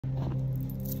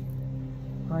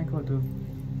Hi, Collective.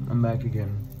 I'm back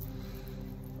again.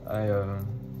 Oh.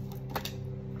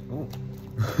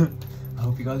 I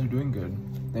hope you guys are doing good.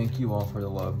 Thank you all for the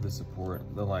love, the support,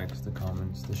 the likes, the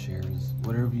comments, the shares,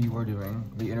 whatever you are doing,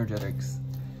 the energetics.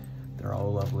 They're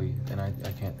all lovely, and I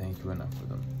can't thank you enough for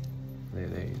them.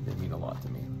 They mean a lot to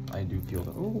me. I do feel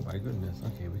that. Oh my goodness.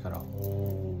 Okay, we got a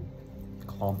whole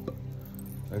clump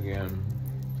again.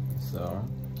 So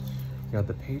we got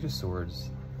the Page of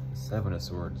Swords, Seven of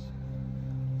Swords,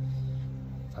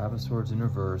 Five of Swords in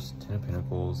reverse, Ten of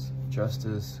Pentacles,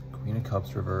 Justice, Queen of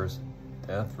Cups reverse,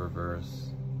 Death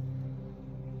reverse,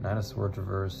 Knight of Swords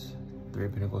reverse, Three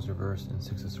of Pentacles reverse, and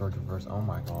Six of Swords reverse. Oh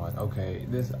my god. Okay,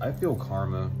 this, I feel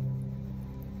karma.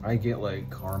 I get like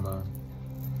karma.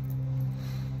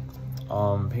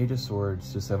 Page of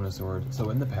Swords to Seven of Swords.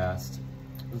 So in the past,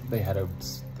 they had a,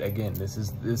 again, this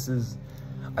is,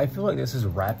 I feel like this is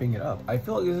wrapping it up. I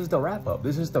feel like this is the wrap up.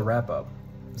 This is the wrap up.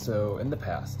 So in the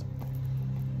past,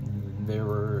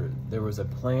 there was a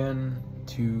plan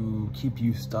to keep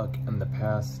you stuck in the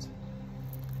past,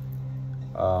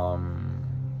 to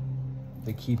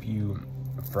keep you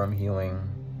from healing,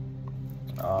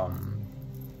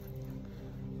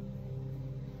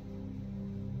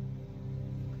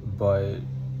 but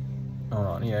hold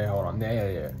on, hold on,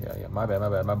 yeah, my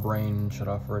bad, my brain shut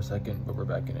off for a second, but we're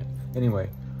back in it. Anyway,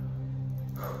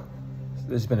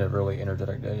 this has been a really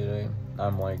energetic day today. I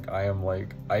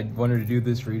wanted to do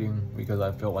this reading because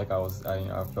I felt like I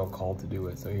felt called to do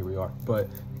it, so here we are. But,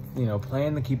 you know,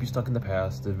 plan to keep you stuck in the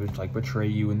past, to like betray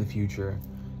you in the future.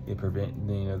 It prevent,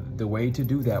 you know, the way to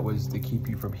do that was to keep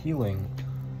you from healing,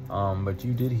 but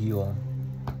you did heal,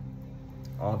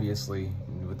 obviously,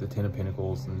 with the Ten of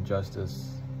Pentacles and the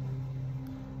Justice.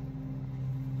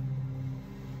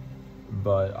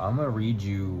 But I'm gonna read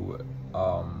you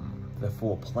the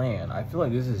full plan. I feel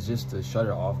like this is just to shut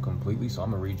it off completely, so I'm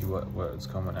gonna read you what's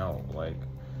coming out. Like,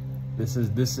 this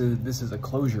is a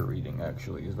closure reading,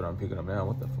 actually, is what I'm picking up now.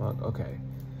 What the fuck? Okay,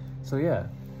 so yeah,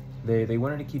 they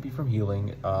wanted to keep you from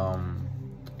healing,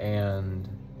 and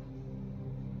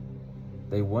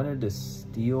they wanted to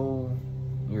steal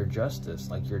your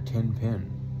justice, like your 10 pin.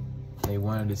 They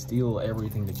wanted to steal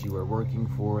everything that you were working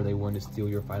for. They wanted to steal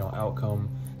your final outcome.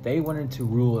 They wanted to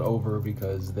rule it over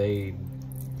because they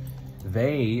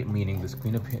meaning this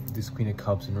Queen of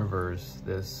Cups in reverse,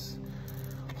 this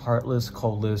heartless,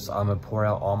 coldless, I'm gonna pour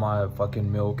out all my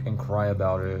fucking milk and cry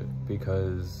about it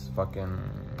because fucking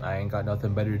I ain't got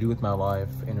nothing better to do with my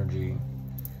life energy.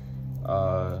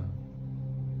 And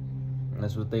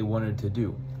that's what they wanted to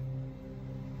do.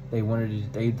 They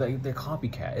wanted to, they're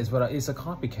copycat. It's a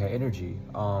copycat energy.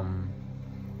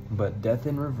 But Death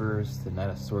in reverse, the Knight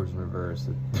of Swords in reverse,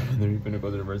 the Three of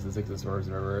Pentacles in reverse, the Six of Swords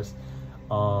in reverse.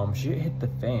 Shit hit the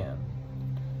fan.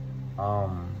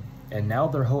 And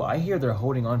now I hear they're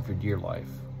holding on for dear life.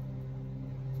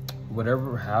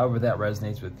 However that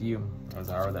resonates with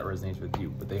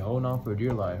you, but they hold on for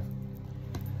dear life.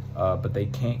 But they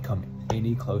can't come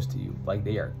any close to you. Like,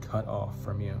 they are cut off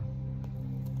from you.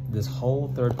 This whole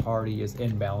third party is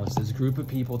imbalanced. This group of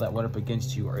people that went up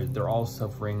against you, they're all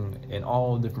suffering in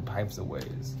all different types of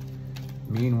ways.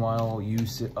 Meanwhile, you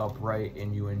sit upright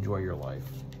and you enjoy your life.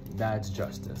 That's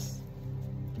justice.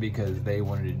 Because they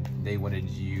wanted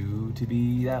you to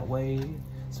be that way,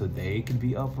 so they could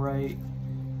be upright.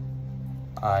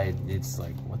 It's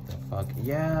like, what the fuck?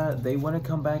 Yeah, they want to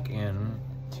come back in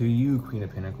to you, Queen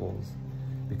of Pentacles,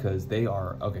 because they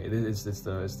are, okay, it's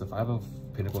the Five of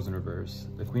Pentacles in reverse,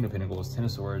 the Queen of Pentacles, Ten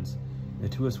of Swords, and the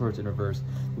Two of Swords in reverse.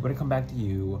 They want to come back to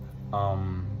you,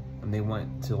 and they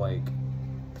want to, like,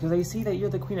 because they see that you're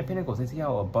the Queen of Pentacles. They see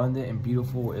how abundant and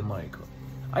beautiful and, like,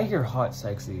 I hear hot,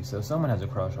 sexy, so someone has a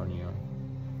crush on you.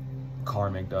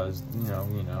 Karmic does, you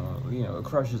know, a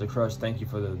crush is a crush. Thank you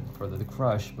for the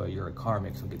crush, but you're a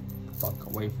karmic, so get the fuck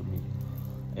away from me.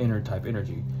 Inner type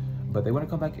energy. But they want to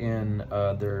come back in.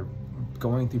 They're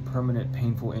going through permanent,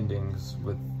 painful endings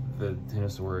with the Ten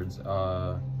of Swords,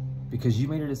 because you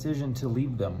made a decision to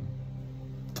leave them.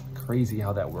 Crazy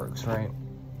how that works, right?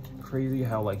 Crazy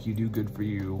how, like, you do good for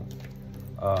you,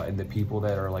 and the people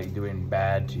that are, like, doing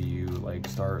bad to you, like,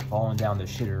 start falling down the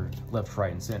shitter left,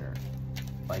 right, and center.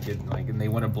 And they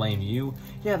want to blame you.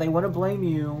 Yeah, they want to blame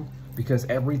you because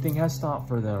everything has stopped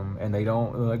for them, and they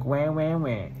don't, like, wah.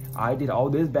 I did all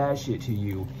this bad shit to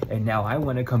you, and now I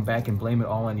want to come back and blame it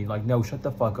all on you. Like, no, shut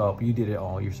the fuck up. You did it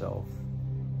all yourself.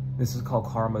 This is called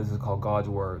karma. This is called God's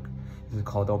work. This is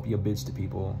called don't be a bitch to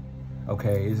people.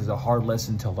 Okay, this is a hard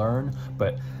lesson to learn,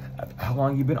 but how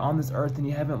long you been on this earth and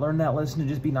you haven't learned that lesson to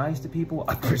just be nice to people?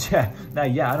 Now,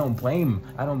 yeah, I don't blame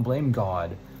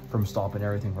God from stopping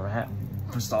everything from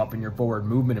stopping your forward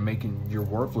movement and making your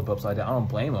work flip upside down. I don't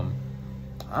blame them.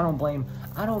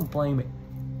 I don't blame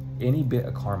any bit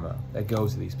of karma that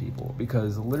goes to these people,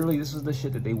 because literally this is the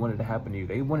shit that they wanted to happen to you.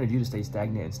 They wanted you to stay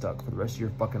stagnant and stuck for the rest of your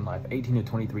fucking life. 18 to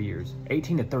 23 years.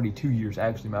 18 to 32 years,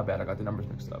 actually. My bad, I got the numbers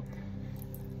mixed up.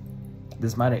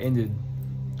 This might have ended,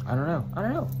 I don't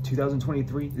know.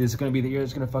 2023, this is gonna be the year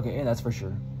it's gonna fucking end, that's for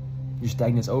sure. Your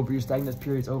stagnant's over, your stagnant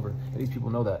period's over. And these people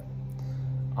know that.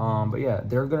 But yeah,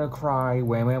 they're gonna cry,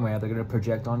 wham, wham, wham. They're gonna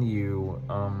project on you.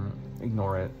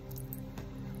 Ignore it.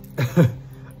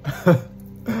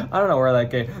 I don't know where that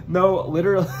came. No,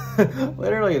 literally,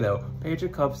 literally though. Page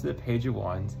of Cups to the Page of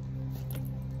Wands.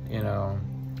 You know,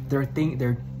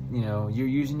 you know, you're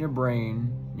using your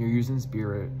brain, you're using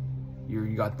spirit, you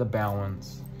got the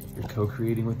balance, you're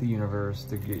co-creating with the universe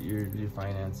to get your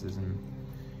finances and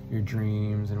your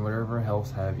dreams and whatever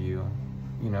else have you.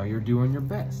 You know, you're doing your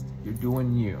best. You're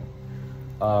doing you.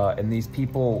 And these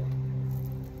people,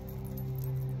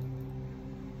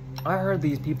 I heard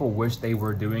these people wish they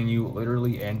were doing you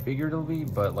literally and figuratively,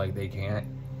 but like they can't.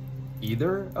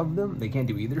 Either of them, they can't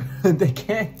do either. they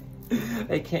can't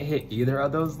hit either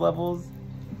of those levels.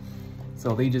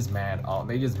 So they just mad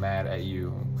at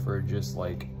you for just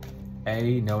like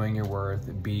A, knowing your worth,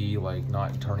 B, like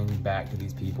not turning back to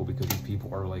these people because these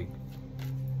people are like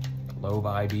low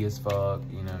vibey as fuck.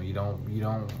 You know, you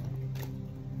don't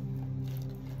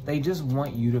they just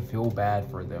want you to feel bad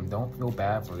for them. Don't feel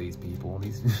bad for these people.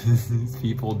 These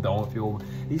people don't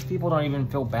even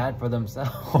feel bad for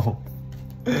themselves.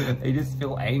 They just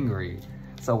feel angry.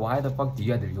 So why the fuck do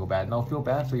you have to feel bad? No, feel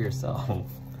bad for yourself.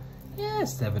 Yeah,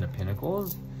 7 of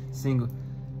Pentacles. Single,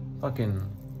 fucking,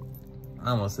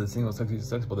 I almost said single, sexy,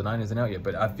 but the 9 isn't out yet.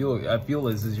 But I feel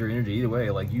this is your energy either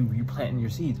way. Like you planting your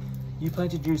seeds. You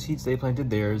planted your seeds, they planted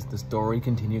theirs. The story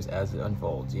continues as it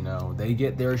unfolds. You know, they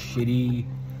get their shitty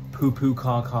poo-poo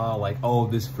caca, like, oh,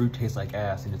 this fruit tastes like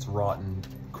ass and it's rotten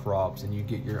crops, and you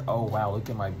get your, oh wow, look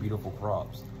at my beautiful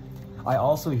crops. I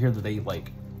also hear that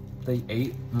they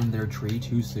ate from their tree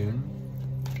too soon,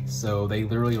 so they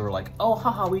literally were like, oh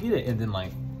haha, we did it, and then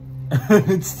like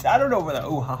I don't know where that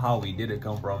oh haha we did it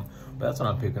come from, but that's what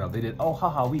I'm picking up. They did, oh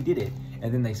haha we did it,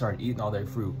 and then they started eating all their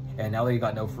fruit, and now they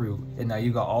got no fruit, and now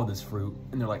you got all this fruit,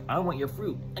 and they're like, I want your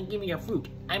fruit, give me your fruit,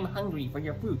 I'm hungry for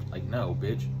your fruit. Like, no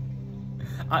bitch.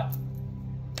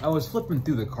 I was flipping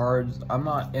through the cards.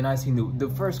 And I seen the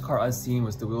first card I seen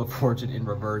was the Wheel of Fortune in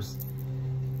reverse.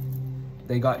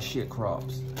 They got shit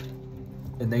crops,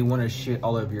 and they want to shit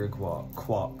all over your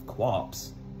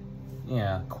quops.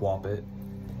 Yeah, quap it.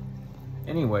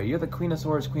 Anyway, you're the Queen of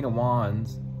Swords, Queen of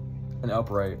Wands, and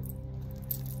upright.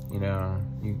 You know,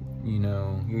 you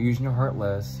know, you're using your heart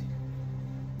less.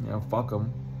 You know, fuck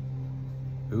them.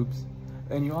 Oops.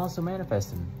 And you're also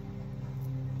manifesting.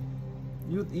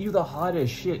 You the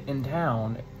hottest shit in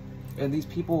town, and these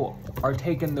people are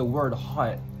taking the word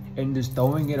hot and just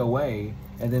throwing it away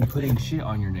and then putting shit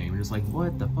on your name. And it's like,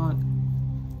 what the fuck?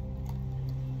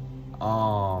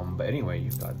 But anyway,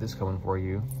 you've got this coming for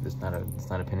you. It's not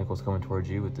a Pentacles coming towards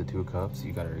you with the 2 of Cups.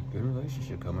 You got a good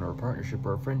relationship coming, or a partnership,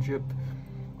 or a friendship.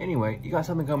 Anyway, you got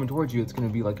something coming towards you. It's gonna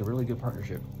be like a really good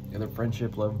partnership. Either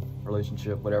friendship, love,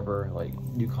 relationship, whatever, like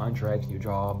new contracts, new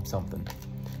job, something.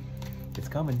 It's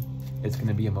coming. It's going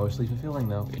to be emotionally fulfilling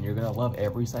though, and you're going to love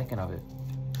every second of it.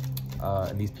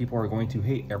 And these people are going to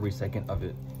hate every second of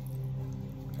it.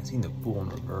 I've seen the Fool in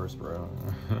reverse, bro.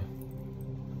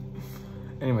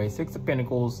 Anyway, 6 of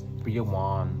Pentacles, 3 of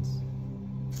Wands,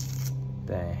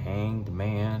 the Hanged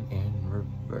Man in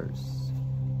reverse,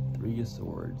 3 of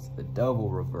Swords, the Devil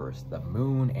reverse, the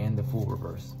Moon, and the Fool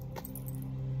reverse.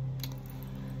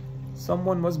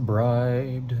 Someone was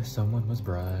bribed, someone was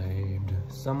bribed,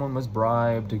 someone was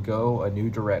bribed to go a new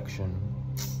direction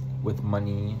with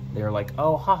money. They're like,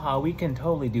 oh, haha, we can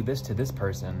totally do this to this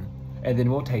person, and then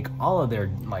we'll take all of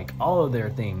their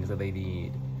things that they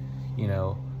need, you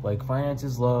know, like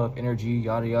finances, love, energy,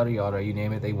 yada yada yada, you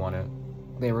name it, they want it.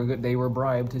 They were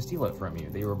bribed to steal it from you.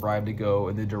 They were bribed to go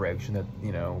in the direction that,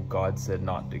 you know, God said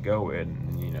not to go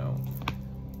in, you know.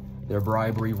 Their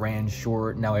bribery ran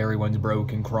short. Now everyone's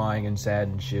broke and crying and sad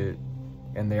and shit.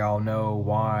 And they all know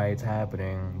why it's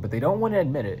happening. But they don't want to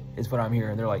admit it, is what I'm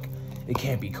hearing. They're like, it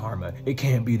can't be karma. It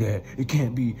can't be that. It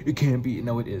can't be.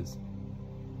 No, it is.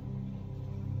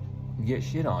 Get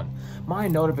shit on. My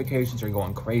notifications are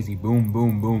going crazy. Boom,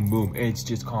 boom, boom, boom. It's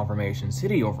just confirmation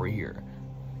city over here.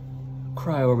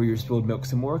 Cry over your spilled milk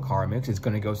some more, Karmics. It's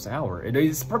gonna go sour. It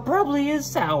probably is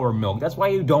sour milk. That's why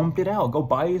you dumped it out. Go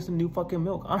buy you some new fucking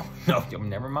milk. I don't know.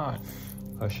 Never mind.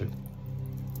 Hush it.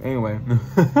 Anyway.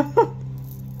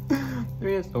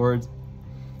 3 of Swords.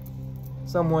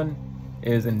 Someone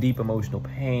is in deep emotional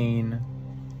pain.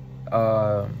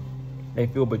 They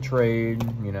feel betrayed,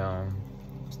 you know,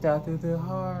 stabbed through the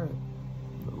heart.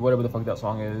 Whatever the fuck that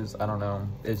song is, I don't know.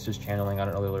 It's just channeling, I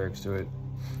don't know the lyrics to it.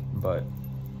 But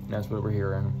that's what we're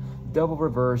hearing. Devil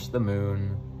reverse, the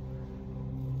moon,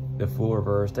 the fool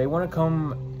reverse. They want to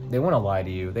come, they want to lie to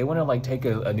you. They want to like take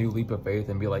a new leap of faith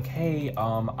and be like, hey,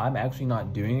 I'm actually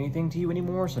not doing anything to you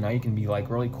anymore. So now you can be like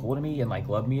really cool to me and like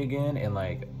love me again. And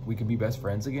like, we can be best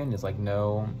friends again. It's like,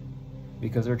 no,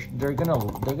 because they're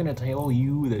gonna tell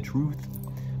you the truth,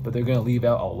 but they're gonna leave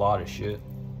out a lot of shit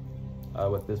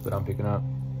with this. But I'm picking up,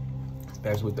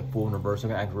 especially with the fool in reverse. They're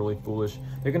gonna act really foolish.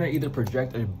 They're gonna either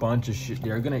project a bunch of shit.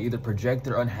 They're gonna either project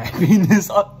their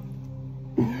unhappiness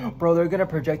bro, they're gonna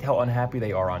project how unhappy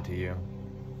they are onto you,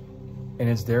 and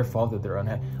it's their fault that they're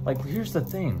unhappy. Like, here's the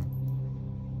thing,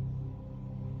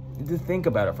 just think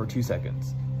about it for 2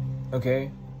 seconds, okay?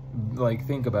 Like,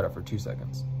 think about it for 2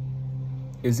 seconds.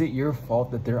 Is it your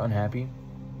fault that they're unhappy?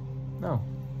 No.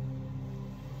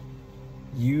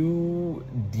 You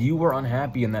were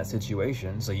unhappy in that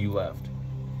situation, so you left.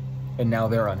 And now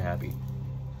they're unhappy.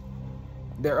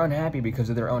 They're unhappy because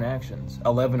of their own actions.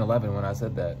 11-11 when I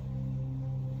said that.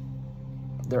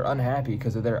 They're unhappy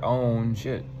because of their own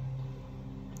shit.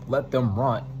 Let them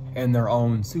rot in their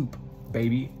own soup,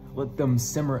 baby. Let them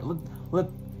simmer.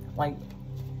 Like,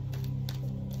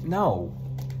 no.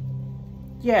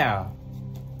 Yeah.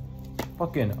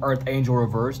 Fucking Earth Angel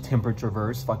reverse, Temperature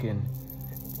reverse, fucking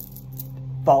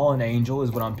Fallen Angel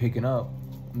is what I'm picking up.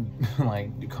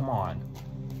 Like, come on.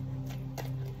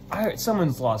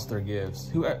 Someone's lost their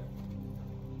gifts.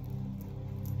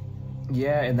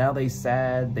 Yeah, and now they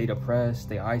sad, they depressed,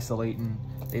 they isolating,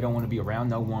 they don't want to be around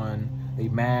no one, they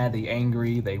mad, they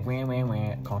angry, they wham.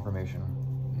 Confirmation,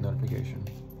 notification.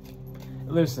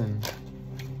 Listen,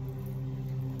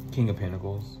 King of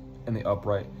Pentacles in the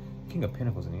upright. King of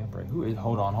Pentacles in the upright. Who is,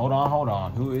 hold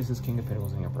on. Who is this King of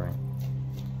Pentacles in the upright?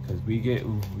 Because we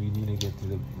need to get to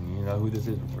the, you know who this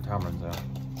is before time runs out.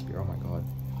 Oh my God.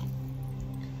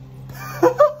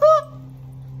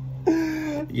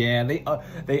 Yeah,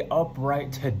 they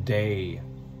upright today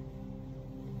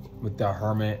with the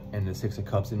Hermit and the Six of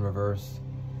Cups in reverse.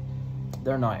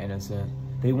 They're not innocent.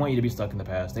 They want you to be stuck in the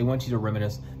past. They want you to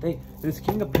reminisce. This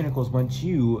King of Pentacles wants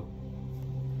you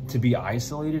to be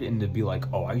isolated and to be like,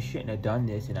 oh, I shouldn't have done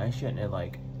this, and I shouldn't have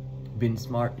like been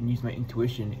smart and used my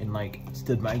intuition and like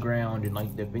stood my ground and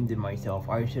like defended myself.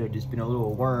 I should have just been a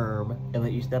little worm and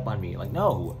let you step on me. Like,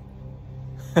 no.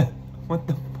 What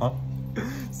the fuck?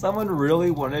 Someone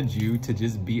really wanted you to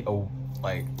just be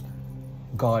like,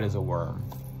 God is a worm.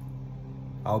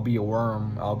 I'll be a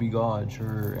worm. I'll be God,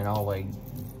 sure, and I'll like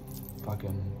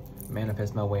fucking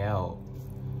manifest my way out.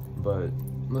 But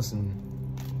listen,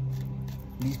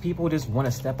 these people just want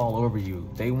to step all over you.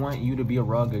 They want you to be a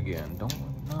rug again.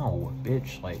 No,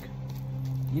 bitch. Like,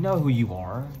 you know who you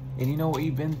are, and you know what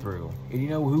you've been through, and you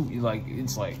know who, like,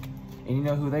 it's like, and you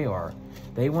know who they are.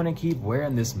 They want to keep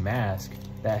wearing this mask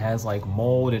that has like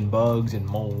mold and bugs and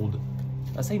mold.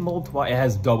 I say mold twice. It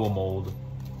has double mold.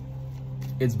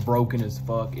 It's broken as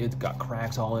fuck. It's got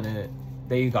cracks all in it.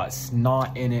 They got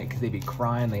snot in it because they be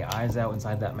crying their eyes out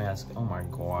inside that mask. Oh my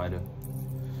God.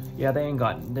 Yeah,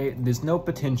 there's no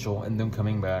potential in them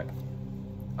coming back.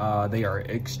 They are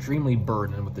extremely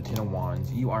burdened with the Ten of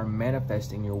Wands. You are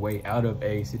manifesting your way out of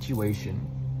a situation.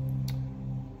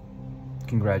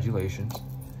 Congratulations.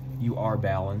 You are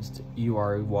balanced. You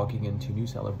are walking into new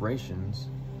celebrations.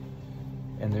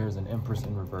 And there's an Empress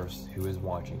in reverse who is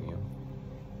watching you.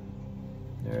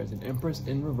 There is an Empress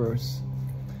in reverse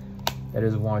that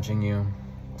is watching you,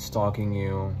 stalking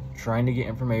you, trying to get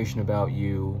information about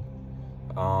you.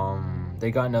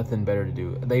 They got nothing better to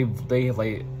do.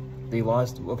 They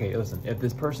lost. Okay, listen.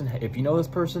 If you know this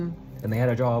person and they had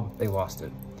a job, they lost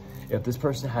it. If this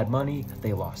person had money,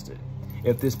 they lost it.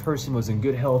 If this person was in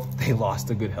good health, they lost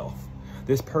the good health.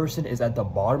 This person is at the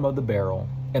bottom of the barrel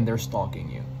and they're stalking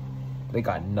you. They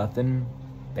got nothing.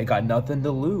 They got nothing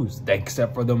to lose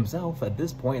except for themselves at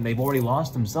this point, and they've already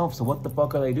lost themselves. So what the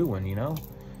fuck are they doing? You know,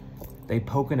 they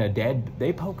poking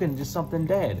just something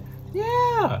dead.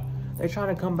 Yeah, they're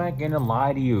trying to come back in and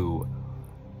lie to you.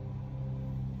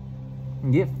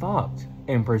 Get fucked,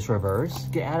 Empress reverse.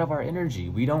 Get out of our energy.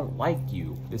 We don't like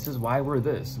you. This is why we're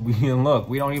this. We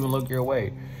don't even look your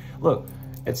way. Look,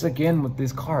 it's again with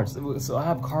these cards. So I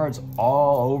have cards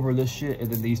all over this shit,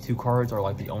 and then these two cards are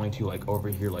like the only two like over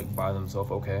here like by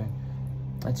themselves. Okay,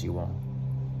 that's you all.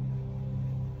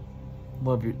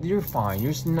 Love you. You're fine.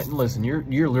 Listen.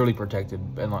 You're literally protected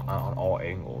and on all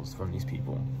angles from these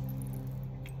people.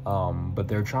 But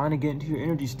they're trying to get into your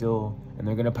energy still, and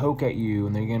they're gonna poke at you,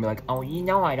 and they're gonna be like, oh, you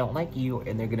know I don't like you,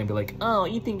 and they're gonna be like, oh,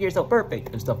 you think you're so perfect,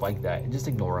 and stuff like that. And just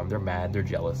ignore them. They're mad, they're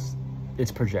jealous.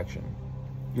 It's projection.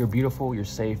 You're beautiful, you're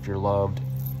safe, you're loved,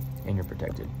 and you're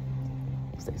protected.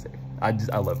 Stay safe. I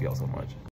love y'all so much.